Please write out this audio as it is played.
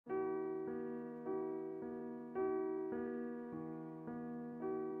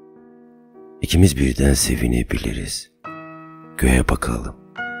İkimiz birden sevinebiliriz. Göğe bakalım.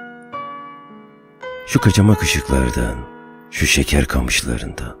 Şu kaçamak ışıklardan, şu şeker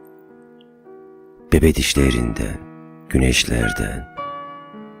kamışlarından, Bebe dişlerinden, güneşlerden,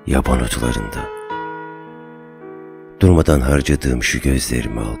 yaban otlarından. Durmadan harcadığım şu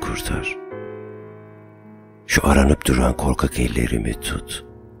gözlerimi al kurtar. Şu aranıp duran korkak ellerimi tut.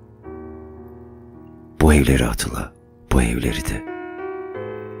 Bu evleri hatırla, bu evleri de,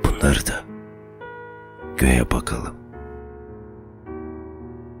 bunları da. Göğe bakalım.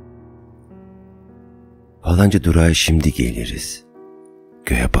 Falanca durağa şimdi geliriz.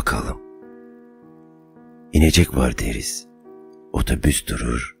 Göğe bakalım. İnecek var deriz. Otobüs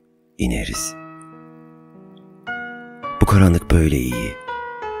durur, ineriz. Bu karanlık böyle iyi.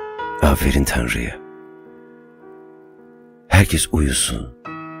 Aferin Tanrı'ya. Herkes uyusun.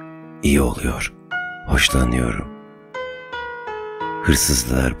 İyi oluyor. Hoşlanıyorum.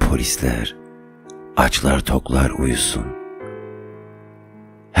 Hırsızlar, polisler, açlar, toklar uyusun.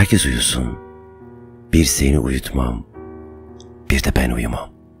 Herkes uyusun. Bir seni uyutmam, bir de ben uyumam.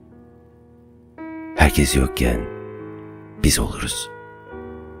 Herkes yokken biz oluruz.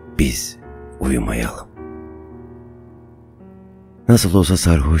 Biz uyumayalım. Nasıl olsa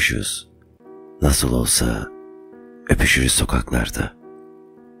sarhoşuz. Nasıl olsa öpüşürüz sokaklarda.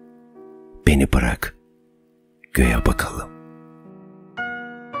 Beni bırak, göğe bakalım.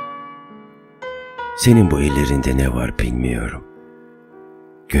 Senin bu ellerinde ne var bilmiyorum.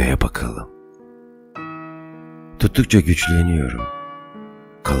 Göğe bakalım. Tuttukça güçleniyorum.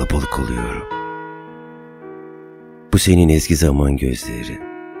 Kalabalık oluyorum. Bu senin eski zaman gözlerin.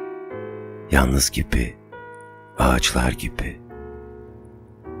 Yalnız gibi, ağaçlar gibi.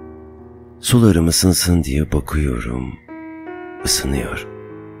 Sularım ısınsın diye bakıyorum. Isınıyor.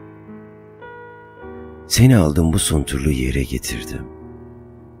 Seni aldım bu sunturlu yere getirdim.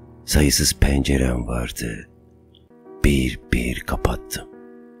 Sayısız pencerem vardı. Bir bir kapattım.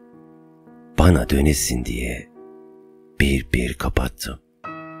 Bana dönesin diye bir bir kapattım.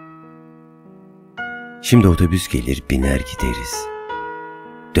 Şimdi otobüs gelir biner gideriz.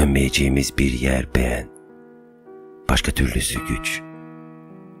 Dönmeyeceğimiz bir yer beğen. Başka türlüsü güç.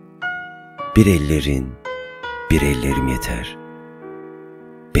 Bir ellerin, bir ellerim yeter.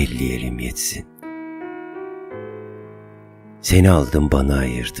 Belleyelim yetsin. Seni aldım bana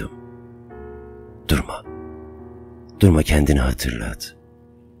ayırdım. Durma. Durma kendini hatırlat.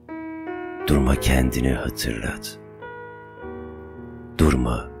 Durma kendini hatırlat.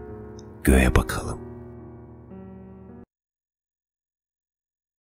 Durma, göğe bakalım.